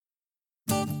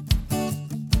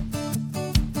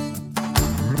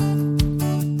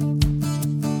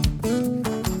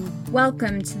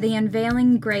Welcome to the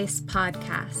Unveiling Grace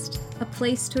podcast, a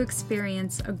place to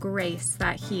experience a grace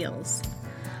that heals.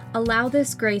 Allow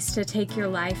this grace to take your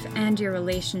life and your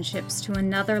relationships to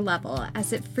another level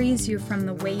as it frees you from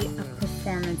the weight of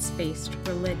performance-based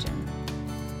religion.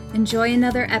 Enjoy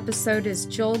another episode as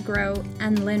Joel Groat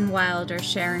and Lynn Wilder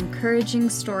share encouraging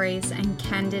stories and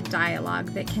candid dialogue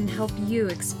that can help you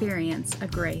experience a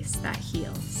grace that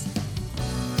heals.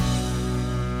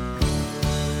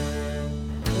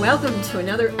 Welcome to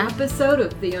another episode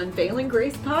of the Unveiling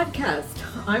Grace podcast.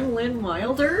 I'm Lynn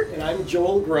Wilder. And I'm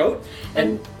Joel Groat.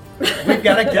 And we've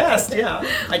got a guest, yeah.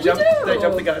 I jumped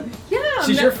the gun. Yeah.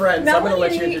 She's your friend, so I'm going to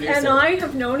let you introduce her. And I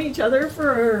have known each other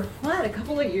for, a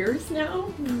couple of years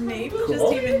now? Maybe Cool.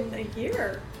 just even a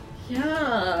year.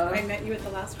 Yeah. I met you at the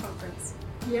last conference.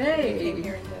 Yay. You came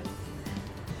here and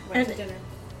went to dinner.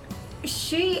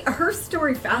 Her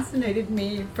story fascinated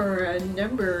me for a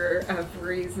number of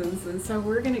reasons, and so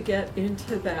we're going to get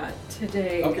into that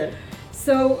today. Okay.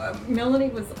 So Melanie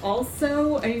was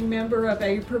also a member of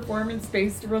a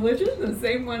performance-based religion, the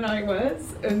same one I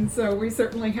was, and so we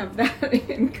certainly have that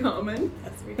in common.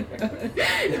 That's weird.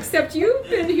 Except you've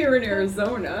been here in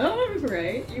Arizona,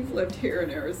 right? You've lived here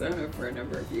in Arizona for a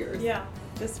number of years. Yeah,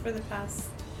 just for the past,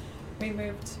 we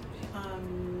moved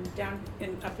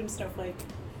up in Snowflake,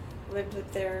 lived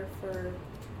up there for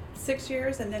 6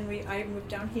 years, and then I moved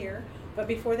down here. But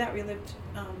before that, we lived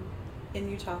in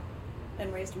Utah.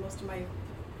 And raised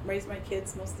my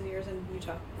kids most of the years in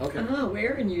Utah. Okay. Oh,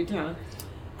 where in Utah?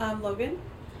 Logan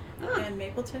Ah. and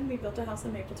Mapleton. We built a house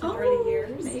in Mapleton early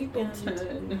years.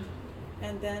 Mapleton.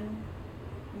 And then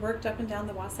worked up and down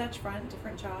the Wasatch Front,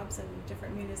 different jobs and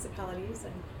different municipalities,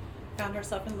 and found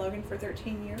ourselves in Logan for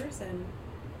 13 years. And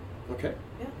Okay.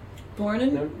 yeah, Born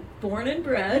and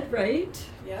bred, right?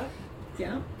 yeah,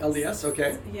 Yeah. LDS,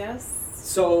 okay. yes.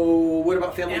 So what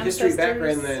about family history Ancestors.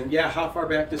 background then? Yeah, how far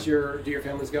back do your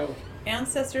families go?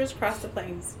 Ancestors cross the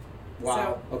plains.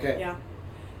 Wow, So, okay. Yeah.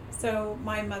 So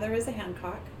my mother is a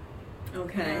Hancock.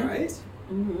 Okay. All right.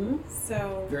 Mm-hmm.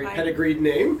 So Very pedigreed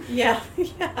name. Yeah,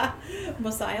 yeah.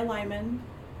 Mosiah Lyman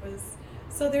was.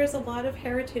 So there's a lot of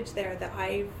heritage there that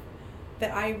I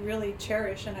really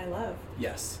cherish and I love.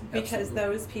 Yes. Because absolutely.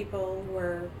 those people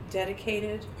were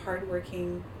dedicated,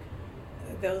 hardworking.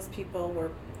 Those people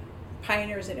were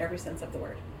pioneers in every sense of the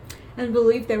word. And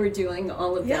believed they were doing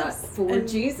all of Yes, that for and-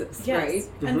 Jesus, Yes,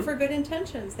 right? and Mhm. for good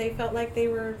intentions. They felt like they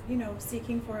were,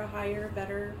 seeking for a higher,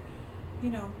 better,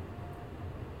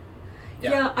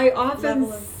 Yeah, I often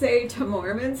level of- say to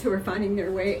Mormons who are finding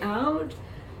their way out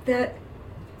that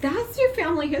that's your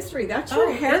family history. That's your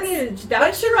Oh, heritage.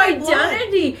 that's That's your in my blood.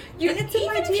 identity. And it's in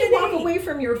even my if you walk DNA. away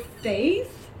from your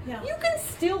faith, Yeah. you can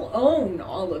still own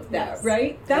all of that, Yes.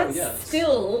 right? That's yes.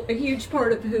 still a huge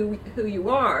part of who you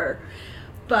are.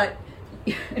 But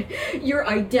your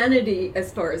identity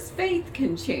as far as faith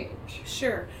can change.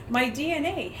 Sure. My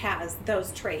DNA has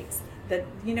those traits. The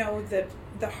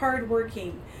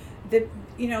hardworking,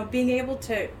 being able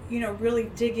to,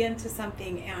 really dig into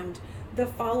something, and the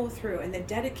follow through and the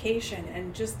dedication,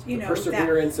 and just, The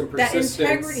perseverance and that persistence.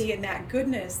 integrity and that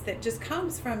goodness that just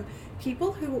comes from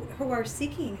people who are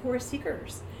seeking, who are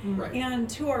seekers, Right.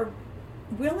 and who are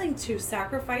willing to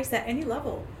sacrifice at any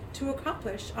level to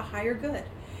accomplish a higher good.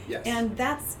 Yes. And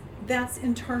that's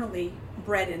internally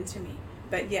bred into me.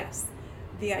 But yes,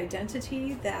 the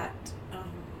identity that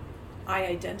I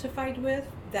identified with,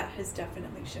 that has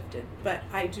definitely shifted. But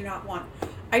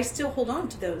I still hold on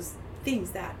to those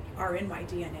things that are in my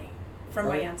DNA from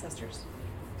my Right. ancestors.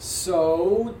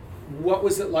 So what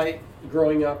was it like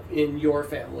growing up in your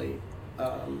family,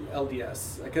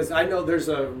 LDS? Because I know there's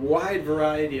a wide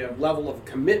variety of level of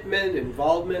commitment,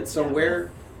 involvement. So Yeah.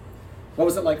 what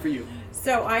was it like for you?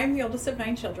 So I'm the oldest of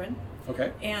 9 children.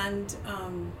 Okay. And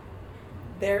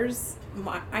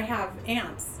I have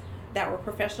aunts that were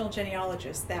professional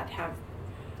genealogists that have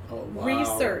Oh, wow.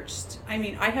 researched. I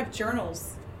mean, I have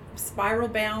journals, spiral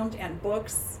bound, and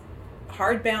books,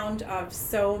 hardbound, of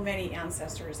so many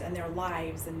ancestors and their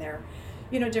lives and their,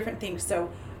 different things. So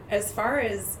as far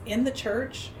as in the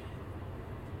church,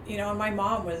 and my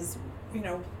mom was,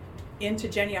 into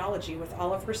genealogy with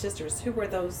all of her sisters who were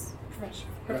those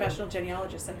professional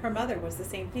genealogists, and her mother was the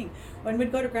same thing. When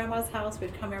we'd go to grandma's house,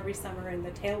 we'd come every summer and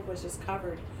the table was just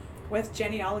covered with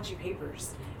genealogy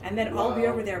papers, and then I'll be Wow.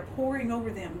 over there poring over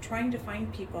them, trying to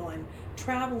find people and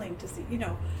traveling to see,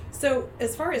 So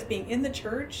as far as being in the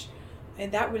church,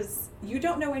 and that was, you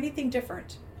don't know anything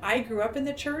different. I grew up in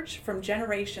the church from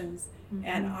generations,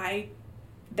 and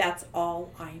that's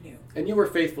all I knew. And you were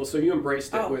faithful, so you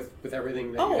embraced it Oh. with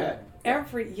everything that you had.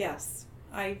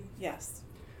 Yes.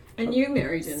 And you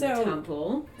married in the So-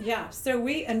 temple. Yeah, so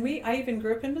I even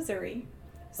grew up in Missouri.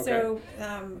 So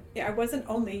I wasn't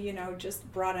only, just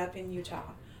brought up in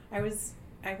Utah. I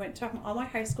went to all my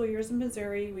high school years in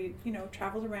Missouri. We,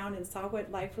 traveled around and saw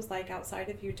what life was like outside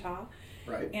of Utah.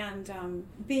 Right. And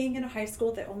being in a high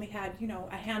school that only had,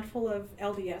 a handful of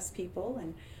LDS people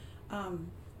and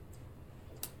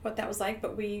what that was like.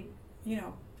 But we,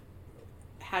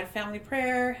 had family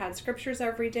prayer, had scriptures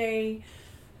every day.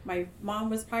 My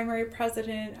mom was primary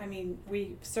president. I mean,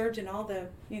 we served in all the,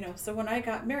 so when I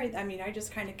got married, I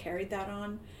just kind of carried that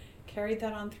on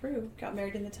through. Got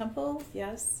married in the temple,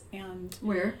 yes, and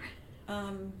Where?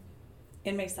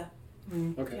 in Mesa.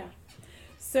 Okay. Yeah.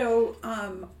 So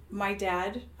my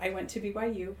dad, I went to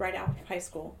BYU right out of high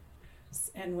school,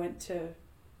 and went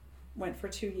for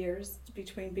 2 years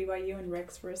between BYU and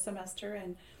Rick's for a semester,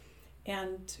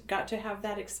 and got to have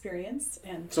that experience.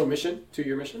 And So mission?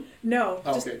 2-year mission? no,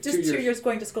 Oh, just okay. 2 2 years. years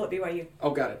going to school at BYU.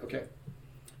 Oh, got it. Okay.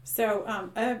 So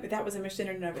that was a mission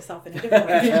in and of itself in a different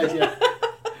way. Yeah.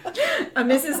 A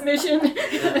Mrs. Mission.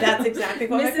 That's exactly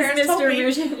what my Mrs. parents told Mr. me.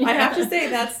 Mission. I have to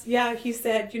say he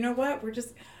said, you know what,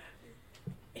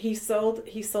 he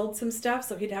sold some stuff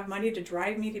so he'd have money to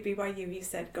drive me to BYU. He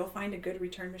said, go find a good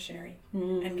return missionary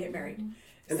and get married.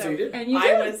 And so you did? And you I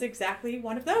did. was exactly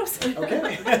one of those.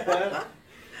 Okay.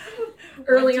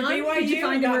 Early Went on? to Did you BYU,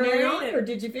 find him got early married, on, and- or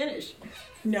did you finish?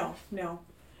 No,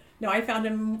 I found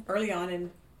him early on,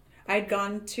 and I'd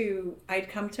come to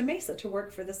Mesa to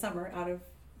work for the summer out of,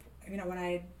 when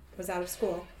I was out of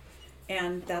school,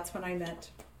 and that's when I met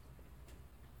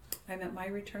my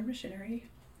return missionary.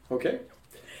 Okay.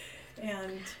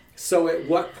 And So at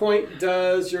what point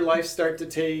does your life start to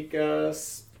take a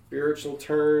spiritual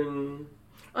turn?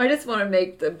 I just want to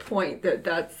make the point that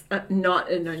that's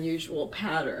not an unusual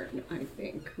pattern, I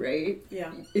think, right? yeah,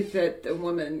 Is that the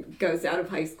woman goes out of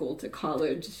high school to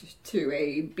college, to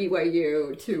a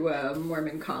BYU, to a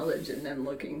Mormon college, and then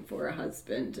looking for a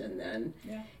husband, and then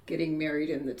yeah, getting married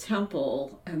in the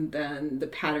temple, and then the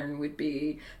pattern would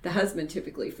be the husband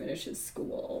typically finishes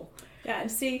school. yeah. And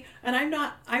see, and I'm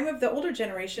of the older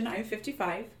generation. I'm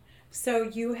 55. So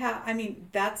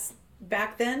that's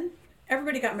back then.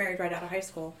 Everybody got married right out of high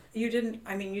school. You didn't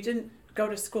go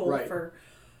to school Right. for,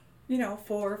 4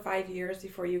 or 5 years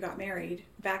before you got married.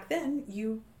 Back then,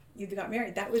 you got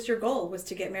married. That was your goal, was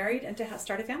to get married and to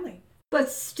start a family. But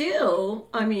still,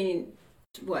 how many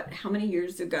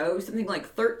years ago? Something like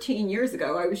 13 years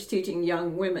ago, I was teaching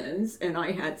young women's, and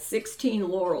I had 16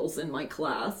 laurels in my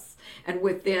class. And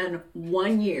within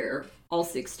 1 year, all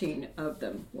 16 of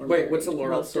them were married. Wait, what's a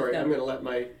laurel? Most of Sorry, them. I'm going to let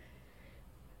my...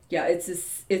 Yeah,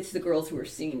 it's the girls who are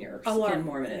seniors A laurel, in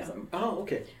Mormonism. Oh,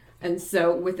 okay. And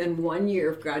so within 1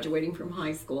 year of graduating from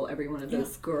high school, every one of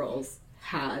those girls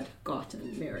had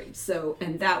gotten married. So,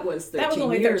 and that was 13 That was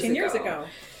only 13 years ago.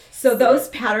 So those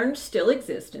patterns still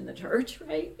exist in the church,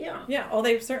 right? Yeah. Yeah. Oh,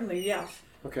 they certainly, yeah.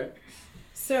 Okay.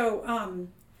 So,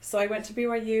 so I went to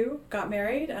BYU, got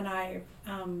married, and I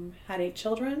had 8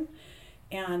 children,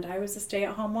 and I was a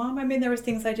stay-at-home mom. There was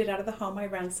things I did out of the home. I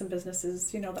ran some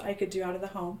businesses, that I could do out of the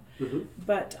home. Mm-hmm.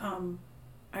 But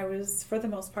I was, for the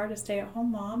most part, a stay-at-home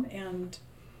mom, and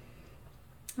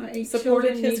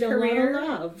supported his career,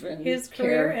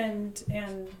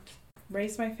 and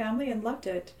raised my family and loved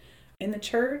it. In the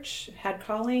church, had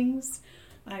callings.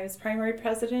 I was primary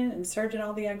president and served in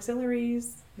all the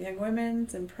auxiliaries, young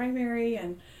women's and primary,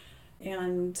 and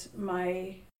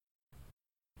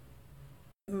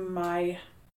my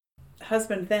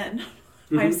husband then,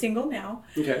 I'm single now.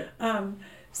 Okay.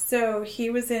 So he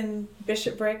was in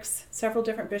bishoprics, several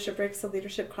different bishoprics, the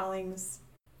leadership callings.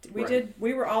 Right.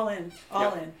 We were all in,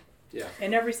 Yeah.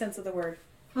 in every sense of the word.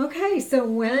 Okay, so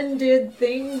when did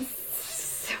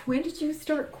you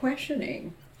start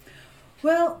questioning?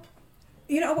 Well,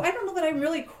 I don't know that I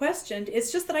really questioned.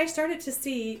 It's just that I started to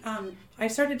see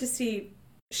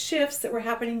shifts that were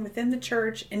happening within the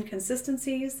church,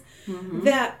 inconsistencies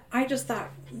that I just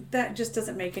thought that just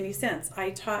doesn't make any sense.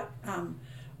 I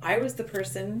was the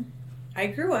person, I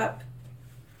grew up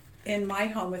in my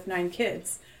home with 9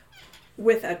 kids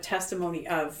with a testimony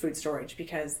of food storage,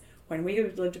 because when we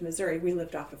lived in Missouri, we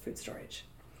lived off of food storage.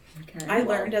 Okay. I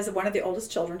learned as one of the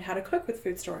oldest children how to cook with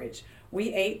food storage.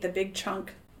 We ate the big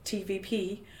chunk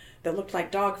TVP that looked like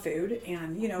dog food,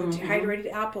 and dehydrated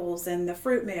apples and the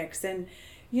fruit mix, and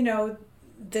the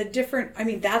different.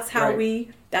 That's how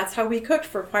we cooked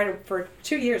for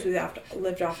 2 years. We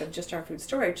lived off of just our food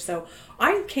storage. So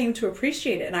I came to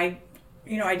appreciate it, and I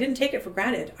didn't take it for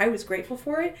granted. I was grateful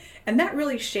for it, and that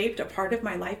really shaped a part of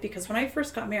my life, because when I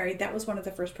first got married, that was one of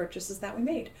the first purchases that we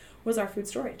made, was our food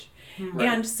storage. Right.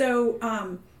 And so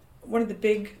one of the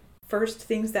big first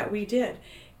things that we did.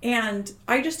 And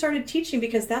I just started teaching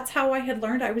because that's how I had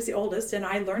learned. I was the oldest, and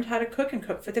I learned how to cook and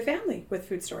cook for the family with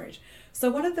food storage.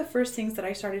 So one of the first things that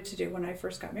I started to do when I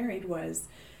first got married was,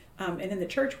 and in the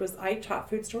church, was I taught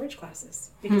food storage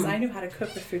classes because I knew how to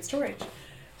cook with food storage.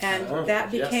 And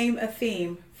that became a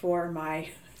theme for my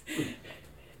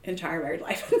entire married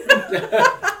life.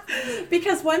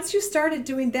 Because once you started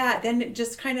doing that, then it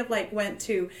just kind of like went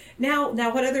to now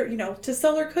what other, to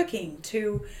solar cooking,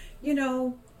 to,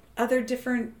 other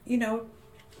different,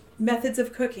 methods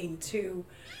of cooking, to,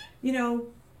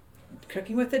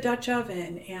 cooking with the Dutch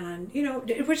oven, and,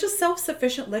 it was just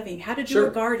self-sufficient living, how to do a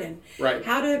garden, right?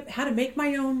 How to make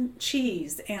my own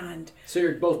cheese. And so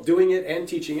you're both doing it and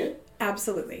teaching it?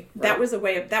 Absolutely.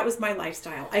 Right. That was my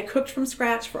lifestyle. I cooked from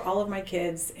scratch for all of my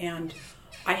kids, and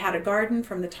I had a garden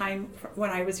from the time when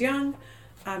I was young.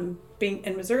 Being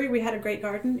in Missouri, we had a great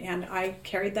garden, and I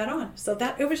carried that on. So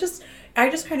I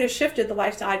just kind of shifted the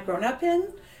lifestyle I'd grown up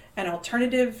in, an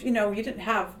alternative, you didn't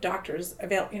have doctors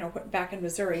available, back in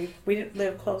Missouri. We didn't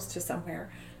live close to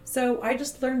somewhere. So I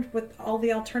just learned with all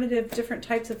the alternative different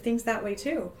types of things that way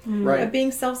too. Right. Of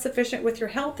being self-sufficient with your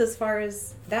health as far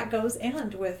as that goes,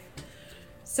 and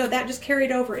so that just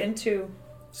carried over into.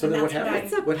 So then what happened?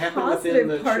 It's a what happened within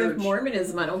the part church? of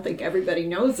Mormonism I don't think everybody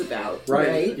knows about.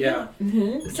 Right. Yeah.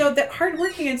 Mm-hmm. So that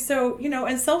hardworking, and so,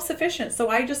 and self-sufficient. So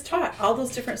I just taught all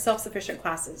those different self-sufficient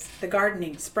classes, the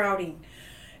gardening, sprouting,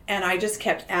 and I just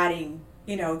kept adding,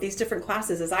 these different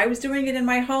classes. As I was doing it in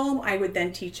my home, I would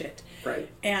then teach it. Right.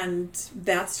 And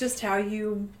that's just how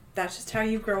you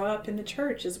grow up in the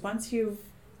church, is once you've,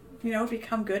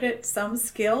 become good at some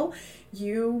skill,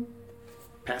 you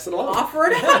pass it along. Offer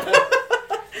it up.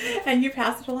 And you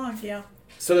pass it along, yeah.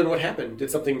 So then what happened?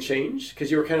 Did something change? Because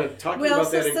you were kind of talking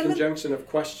about that in conjunction of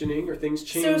questioning or things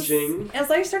changing. So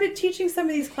as I started teaching some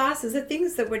of these classes, the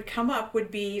things that would come up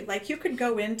would be, like, you could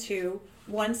go into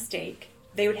one stake.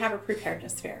 They would have a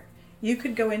preparedness fair. You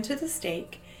could go into the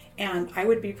stake, and I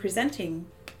would be presenting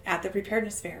at the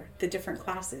preparedness fair the different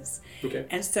classes. Okay.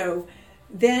 And so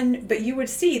then, but you would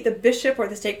see the bishop or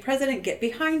the stake president get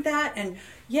behind that and,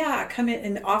 come in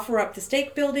and offer up the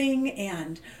stake building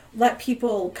and let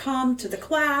people come to the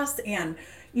class. And,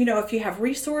 if you have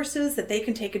resources that they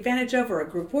can take advantage of, or a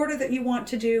group order that you want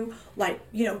to do,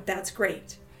 that's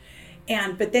great.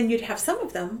 But then you'd have some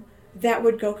of them that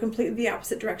would go completely the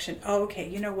opposite direction. Oh, okay,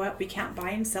 you know what? We can't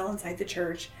buy and sell inside the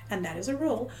church, and that is a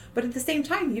rule. But at the same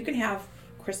time, you can have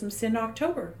Christmas in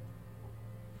October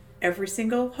every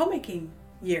single homemaking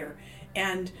year,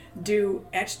 and do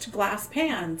etched glass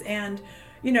pans, and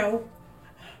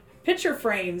picture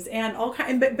frames, and all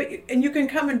kind. And you can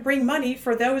come and bring money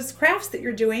for those crafts that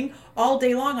you're doing all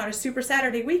day long on a Super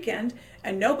Saturday weekend,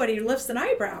 and nobody lifts an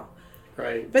eyebrow.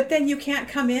 Right. But then you can't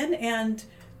come in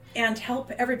and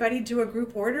help everybody do a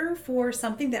group order for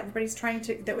something that everybody's trying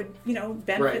to, that would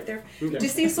benefit right. their. Okay. Do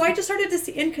you see? So I just started to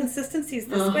see inconsistencies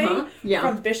this way,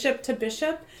 from bishop to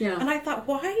bishop, and I thought,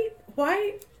 why?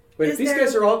 Wait, if these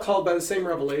guys are all called by the same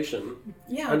revelation,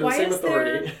 under the same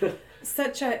authority. There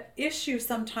such a issue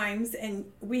sometimes, and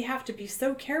we have to be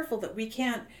so careful that we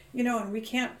can't, and we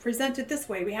can't present it this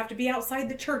way. We have to be outside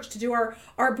the church to do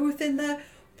our booth in the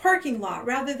parking lot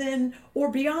rather than, or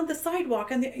beyond the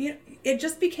sidewalk. And it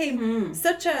just became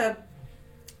such a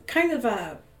kind of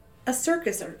a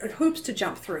circus, or hoops to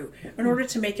jump through in order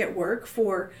to make it work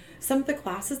for some of the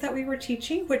classes that we were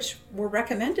teaching, which were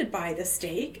recommended by the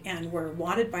stake and were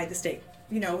wanted by the stake,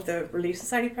 the Relief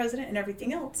Society president and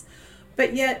everything else.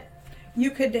 But yet you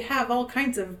could have all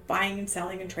kinds of buying and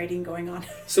selling and trading going on.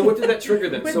 So what did that trigger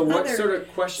then? So what sort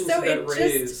of questions did that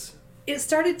raise? It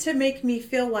started to make me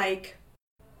feel like,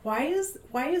 why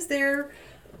is there,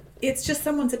 it's just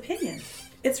someone's opinion.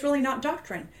 It's really not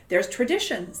doctrine. There's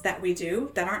traditions that we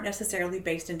do that aren't necessarily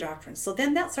based in doctrine. So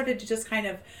then that started to just kind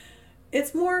of,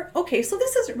 it's more, okay, so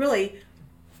this isn't really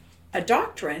a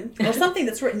doctrine or something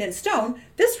that's written in stone.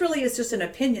 This really is just an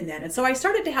opinion then. And so I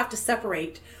started to have to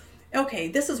separate, okay,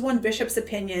 this is one bishop's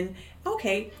opinion.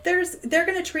 Okay, they're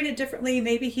going to treat it differently.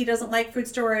 Maybe he doesn't like food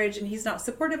storage and he's not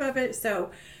supportive of it. So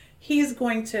he's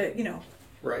going to,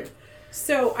 Right.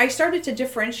 So I started to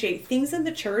differentiate things in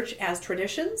the church as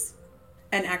traditions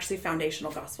and actually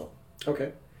foundational gospel.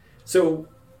 Okay. So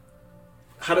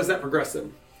how does that progress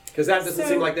then? Because that doesn't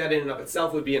seem like that in and of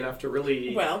itself would be enough to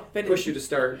really push you to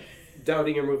start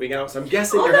doubting or moving out. So I'm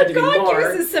guessing there had to be more.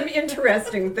 God uses some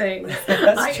interesting things.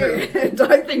 That's true.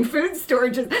 I think food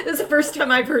storage this is the first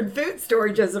time I've heard food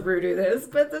storage as a root of this,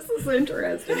 but this is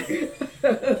interesting.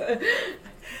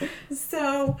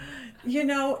 So,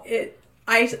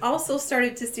 I also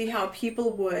started to see how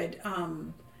people would,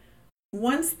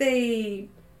 once they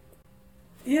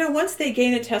once they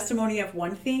gain a testimony of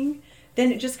one thing,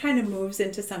 then it just kind of moves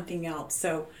into something else.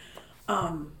 So,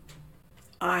 So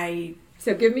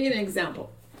give me an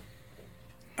example.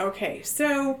 Okay,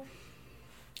 so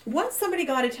once somebody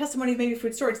got a testimony of maybe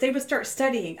food storage, they would start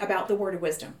studying about the word of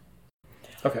wisdom.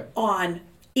 Okay. On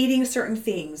eating certain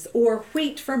things or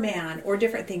wheat for man or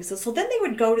different things. So then they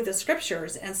would go to the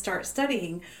scriptures and start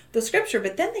studying the scripture,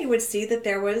 but then they would see that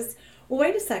there was, well,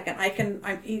 wait a second,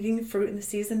 I'm eating fruit in the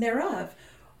season thereof.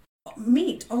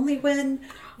 Meat only when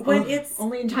it's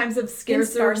only in times of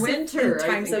scarcer winter, in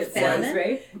times of famine,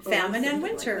 right? famine and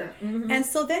winter. And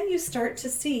so then you start to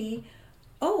see,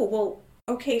 oh, well,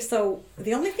 okay, so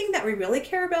the only thing that we really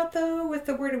care about, though, with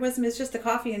the word of wisdom is just the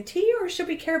coffee and tea, or should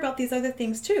we care about these other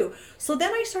things too? So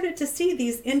then I started to see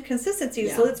these inconsistencies.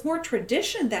 Yeah. So it's more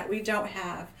tradition that we don't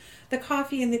have the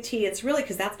coffee and the tea. It's really,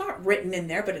 because that's not written in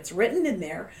there, but it's written in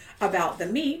there about the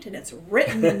meat, and it's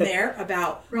written in there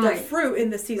about Right. the fruit in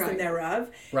the season Right. thereof.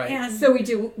 Right. And So we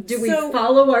we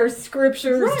follow our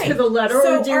scriptures to the letter,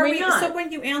 so or do we not? So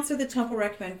when you answer the temple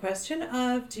recommend question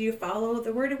of, do you follow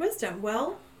the word of wisdom?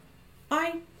 Well,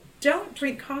 I don't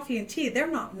drink coffee and tea. They're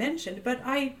not mentioned, but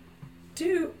I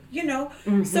do,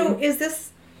 So is this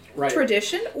Right.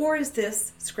 tradition or is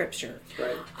this scripture?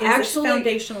 Right. Is Actually, this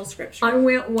foundational scripture? I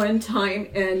went one time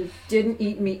and didn't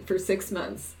eat meat for 6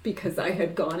 months because I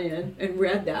had gone in and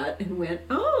read that and went,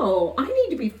 oh, I need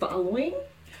to be following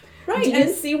right.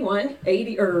 DNC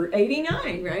 180 or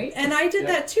 89, right? And I did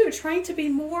Yeah. that too, trying to be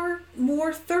more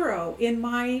thorough in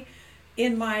my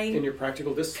In your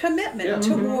practical commitment Yeah.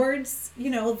 towards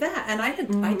that. And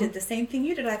I did the same thing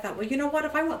you did. I thought, well, you know what,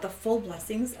 if I want the full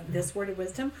blessings of this word of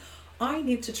wisdom, I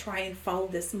need to try and follow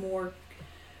this more,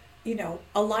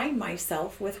 align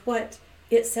myself with what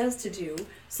it says to do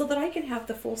so that I can have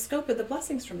the full scope of the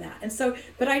blessings from that. And so,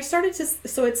 but I started to,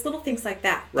 so it's little things like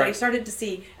that that I Right. started to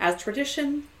see as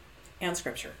tradition and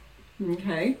scripture.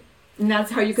 Okay. And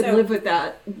that's how you can So- live with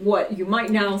that, what you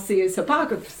might now see as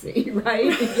hypocrisy,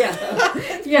 right? Yeah.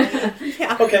 Yeah.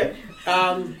 Yeah. Okay.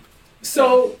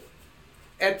 So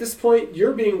at this point,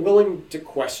 you're being willing to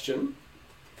question,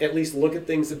 at least look at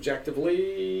things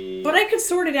objectively. But I could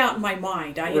sort it out in my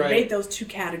mind. I had Right. made those two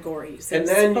categories. And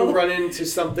then so- you run into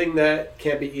something that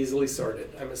can't be easily sorted,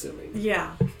 I'm assuming.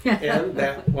 Yeah. And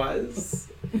that was...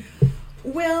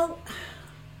 Well.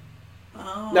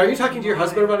 Oh, Now, are you talking to your my.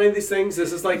 husband about any of these things?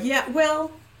 This is like... Yeah,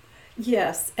 well,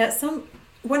 yes.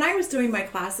 When I was doing my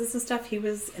classes and stuff, he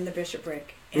was in the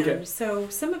bishopric. And Okay. so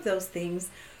some of those things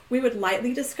we would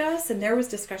lightly discuss, and there was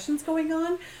discussions going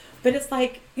on. But it's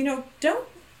like,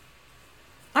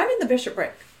 I'm in the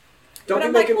bishopric. Don't But be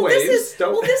I'm like, making well, waves.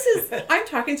 this is, I'm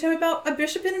talking to him about a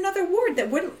bishop in another ward that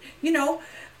wouldn't,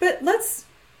 but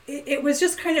it was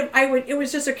just kind of, it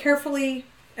was just a carefully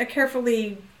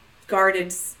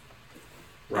guarded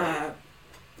Right.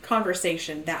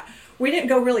 conversation that we didn't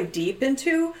go really deep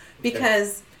into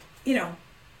because,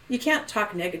 you can't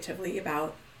talk negatively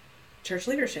about church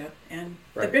leadership, and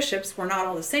the Right. bishops were not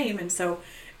all the same. And so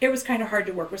it was kind of hard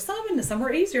to work with some, and some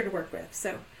were easier to work with.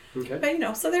 So, Okay.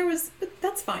 but so but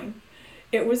that's fine.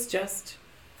 It was just,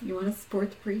 You want to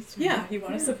support the priest? yeah, you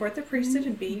want to support the priesthood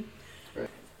and be.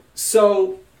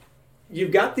 So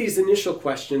you've got these initial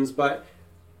questions, but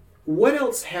what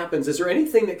else happens? Is there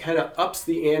anything that kind of ups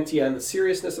the ante on the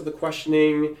seriousness of the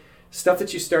questioning? Stuff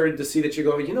that you started to see that you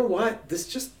go, you know what? This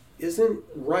just isn't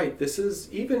right. This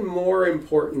is even more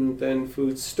important than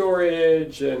food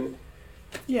storage and...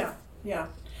 Yeah, yeah.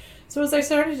 So as I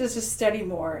started to just study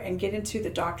more and get into the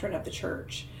doctrine of the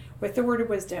church with the word of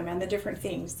wisdom and the different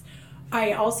things,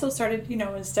 I also started,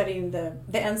 in studying the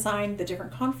ensign, the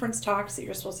different conference talks that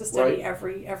you're supposed to study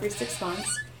Right. every 6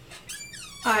 months.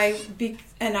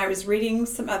 And I was reading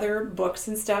some other books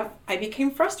and stuff. I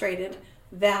became frustrated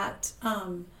that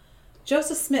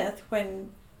Joseph Smith, when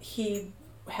he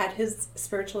had his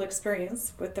spiritual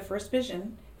experience with the first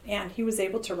vision, and he was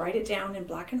able to write it down in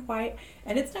black and white,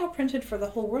 and it's now printed for the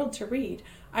whole world to read.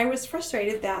 I was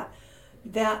frustrated that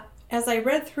as I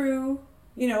read through,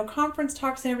 conference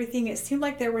talks and everything, it seemed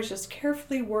like there was just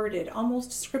carefully worded,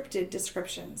 almost scripted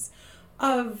descriptions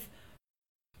of,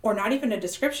 or not even a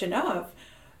description of,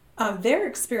 their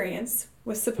experience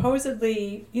with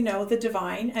supposedly, the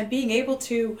divine, and being able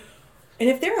to, and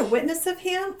if they're a witness of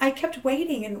him, I kept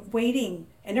waiting,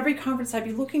 and every conference I'd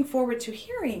be looking forward to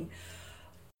hearing,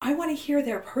 I want to hear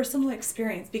their personal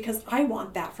experience because I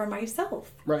want that for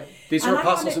myself. Right. These And are I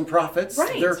apostles wanna- and prophets.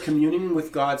 Right. They're communing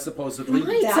with God, supposedly.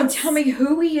 Right. So That's- tell me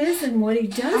who he is and what he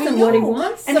does I and what he know.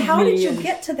 wants And of how me did you and-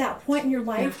 get to that point in your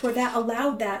life where that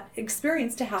allowed that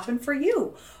experience to happen for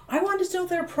you? I wanted to know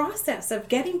their process of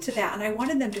getting to that, and I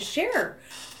wanted them to share,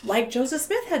 like Joseph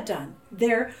Smith had done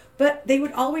there. But they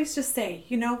would always just say,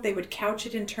 they would couch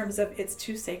it in terms of it's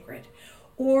too sacred,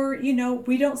 or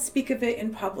we don't speak of it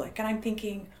in public. And I'm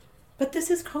thinking, but this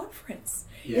is conference.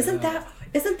 Yeah. Isn't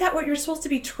that what you're supposed to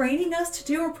be training us to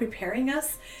do or preparing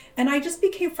us? And I just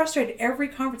became frustrated every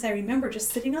conference. I remember just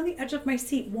sitting on the edge of my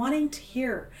seat, wanting to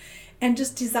hear and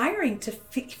just desiring to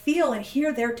feel and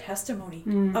hear their testimony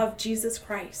of Jesus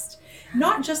Christ.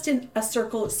 Not just in a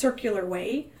circular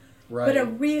way, but a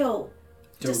real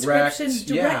direct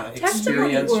testimony.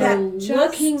 experience. We're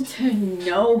looking to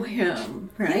know him,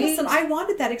 right? Yes, and I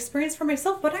wanted that experience for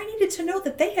myself, but I needed to know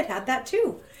that they had that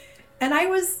too. And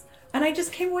I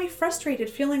just came away frustrated,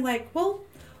 feeling like, well,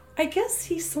 I guess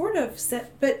he sort of said,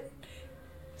 but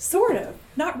sort of,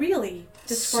 not really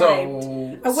described.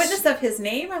 So, a witness of his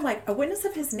name? I'm like, a witness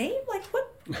of his name? Like, what?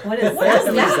 What does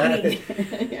that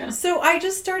mean? Yeah. So I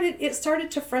just it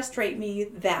started to frustrate me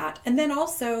that. And then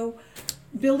also,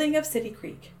 building of City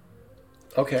Creek.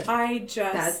 Okay.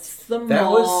 That's the That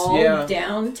mall was-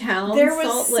 downtown There was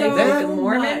Salt so Lake, the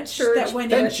Mormon much church. that went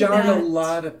That into jarred that. a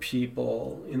lot of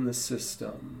people in the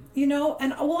system. And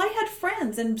I had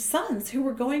friends and sons who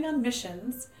were going on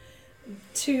missions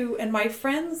and my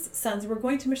friends' sons were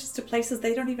going to missions to places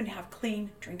they don't even have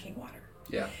clean drinking water.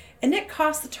 Yeah. And it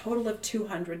cost a total of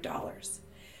 $200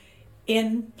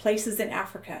 in places in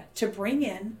Africa to bring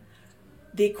in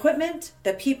the equipment,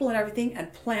 the people and everything,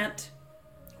 and plant,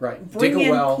 Right. bring Dig a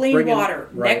in well, clean bring in- water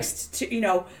right. next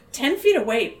to, 10 feet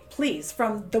away, please,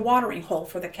 from the watering hole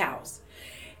for the cows.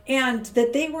 And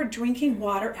that they were drinking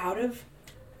water out of,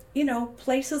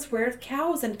 places where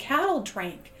cows and cattle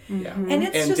drank. Yeah. And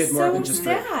it's And just did more so than just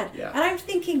drink. sad. Yeah. And I'm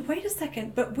thinking, wait a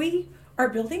second, but we are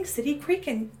building City Creek,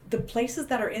 and the places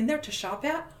that are in there to shop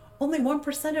at, only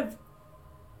 1% of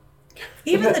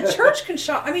even the church can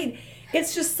shop. I mean,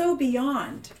 it's just so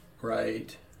beyond.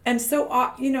 Right. And so,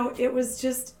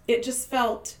 it just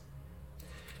felt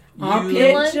Opulent.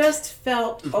 It just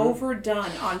felt Mm-hmm.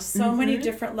 overdone on so many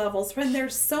different levels. When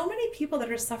there's so many people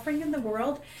that are suffering in the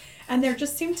world, and there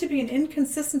just seemed to be an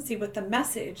inconsistency with the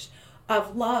message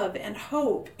of love and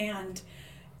hope and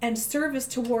service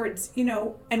towards,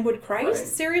 and would Christ Right.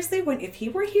 seriously, if he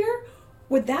were here,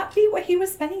 would that be what he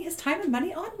was spending his time and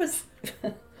money on? Was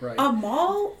Right. a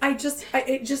mall?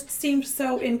 It just seemed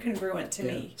so incongruent to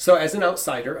me. So as an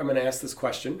outsider, I'm going to ask this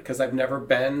question because I've never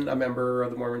been a member of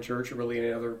the Mormon Church or really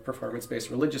any other performance-based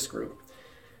religious group.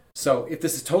 So if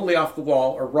this is totally off the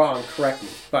wall or wrong, correct me.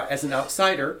 But as an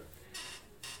outsider,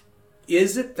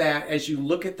 is it that as you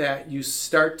look at that, you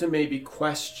start to maybe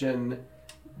question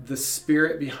the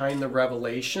spirit behind the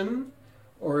revelation?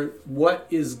 Or what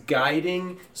is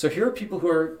guiding? So here are people who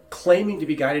are claiming to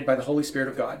be guided by the Holy Spirit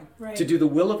of God, Right. to do the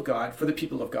will of God for the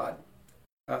people of God.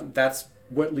 That's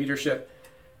what leadership,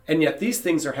 and yet these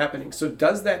things are happening. So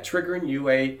does that trigger in you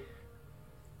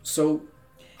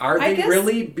are I they guess-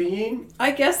 really being?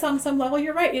 I guess on some level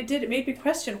you're right. It did. It made me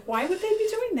question, why would they be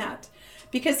doing that?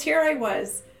 Because here I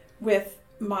was with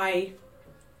my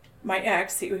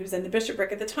ex, who was in the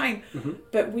bishopric at the time,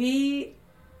 but we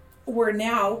were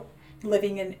now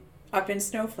living up in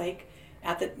Snowflake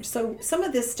so some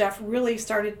of this stuff really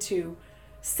started to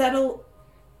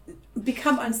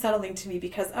become unsettling to me,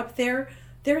 because up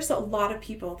there's a lot of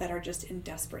people that are just in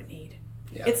desperate need.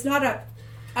 Yeah. It's not a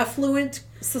affluent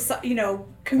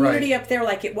community Right. up there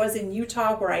like it was in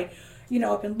Utah, where I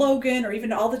up in Logan, or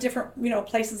even all the different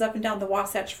places up and down the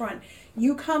Wasatch Front.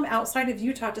 You come outside of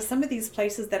Utah to some of these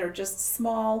places that are just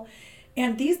small,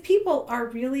 and these people are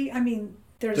really,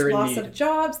 there's They're in loss need. of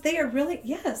jobs. They are really,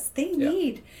 yes, they Yeah.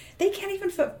 need. They can't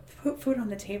even put food on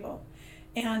the table.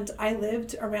 And I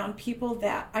lived around people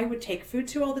that I would take food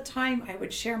to all the time. I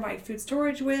would share my food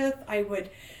storage with. I would,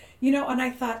 and I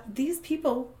thought, these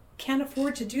people can't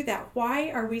afford to do that.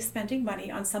 Why are we spending money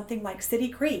on something like City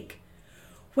Creek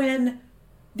when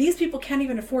these people can't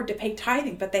even afford to pay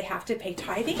tithing, but they have to pay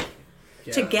tithing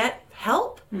to Yeah. get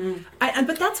help?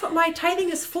 But that's what my tithing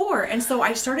is for. And so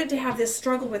I started to have this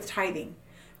struggle with tithing,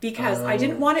 because I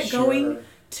didn't want it going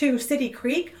to City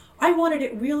Creek. I wanted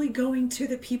it really going to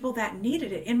the people that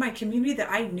needed it in my community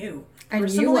that I knew. And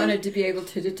personally. you wanted to be able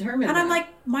to determine And that. I'm like,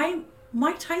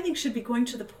 my tithing should be going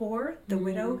to the poor, the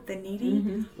widow, the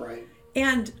needy. Right.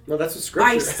 And No, that's what Scripture.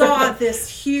 I saw this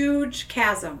huge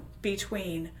chasm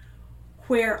between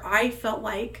where I felt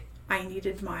like I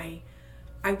needed my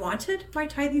I wanted my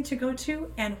tithing to go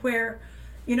to, and where,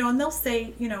 and they'll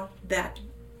say,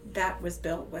 that was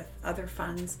built with other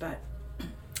funds, but.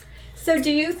 So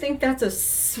do you think that's a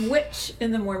switch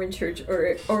in the Mormon Church,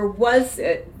 or was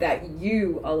it that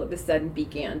you all of a sudden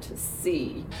began to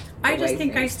see? I just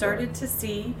think I started to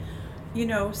see,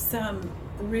 some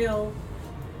real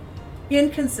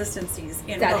inconsistencies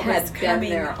in that what had was been coming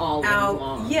there all out.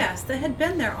 along. Yes, that had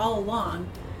been there all along,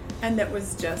 and that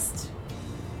was just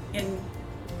in.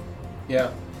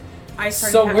 Yeah. I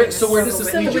started So having where does struggle this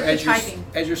with lead you the tithing.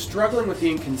 as you're struggling with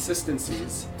the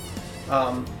inconsistencies?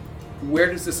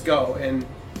 Where does this go? And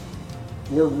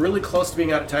we're really close to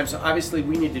being out of time, so obviously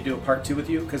we need to do a part 2 with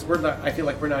you, because I feel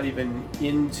like we're not even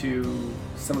into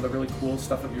some of the really cool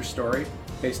stuff of your story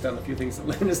based on a few things that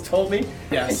Lynn has told me.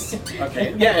 Yes.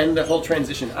 Okay. Yeah, and the whole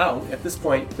transition out. At this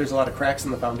point, there's a lot of cracks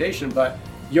in the foundation, but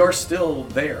you're still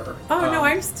there. Oh no,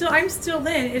 I'm still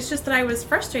Lynn. It's just that I was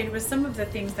frustrated with some of the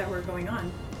things that were going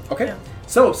on. Okay. Yeah.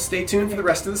 So stay tuned for the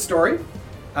rest of the story.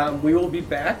 We will be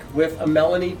back with a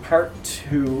Melanie part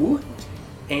 2,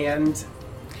 and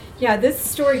yeah, this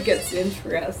story gets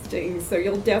interesting, so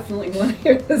you'll definitely want to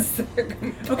hear the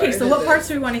second part. Okay, so what parts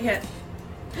do we want to hit?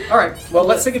 all right. Well,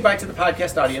 let's say goodbye to the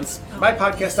podcast audience. My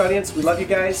podcast audience, we love you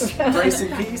guys. Grace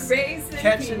and peace. Grace and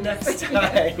Catch peace. you next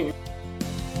time.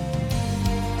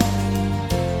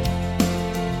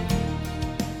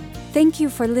 Thank you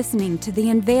for listening to the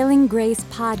Unveiling Grace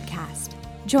podcast.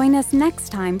 Join us next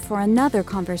time for another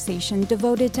conversation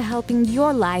devoted to helping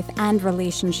your life and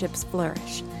relationships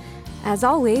flourish. As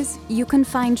always, you can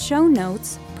find show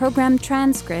notes, program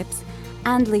transcripts,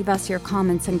 and leave us your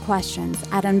comments and questions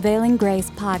at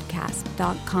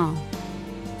unveilinggracepodcast.com.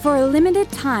 For a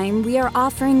limited time, we are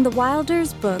offering the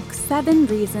Wilders book, 7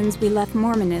 Reasons We Left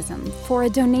Mormonism, for a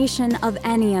donation of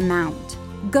any amount.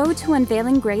 Go to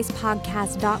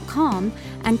unveilinggracepodcast.com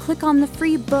and click on the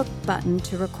free book button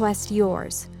to request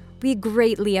yours. We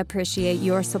greatly appreciate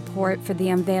your support for the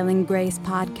Unveiling Grace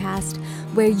podcast,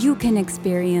 where you can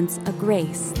experience a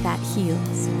grace that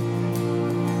heals.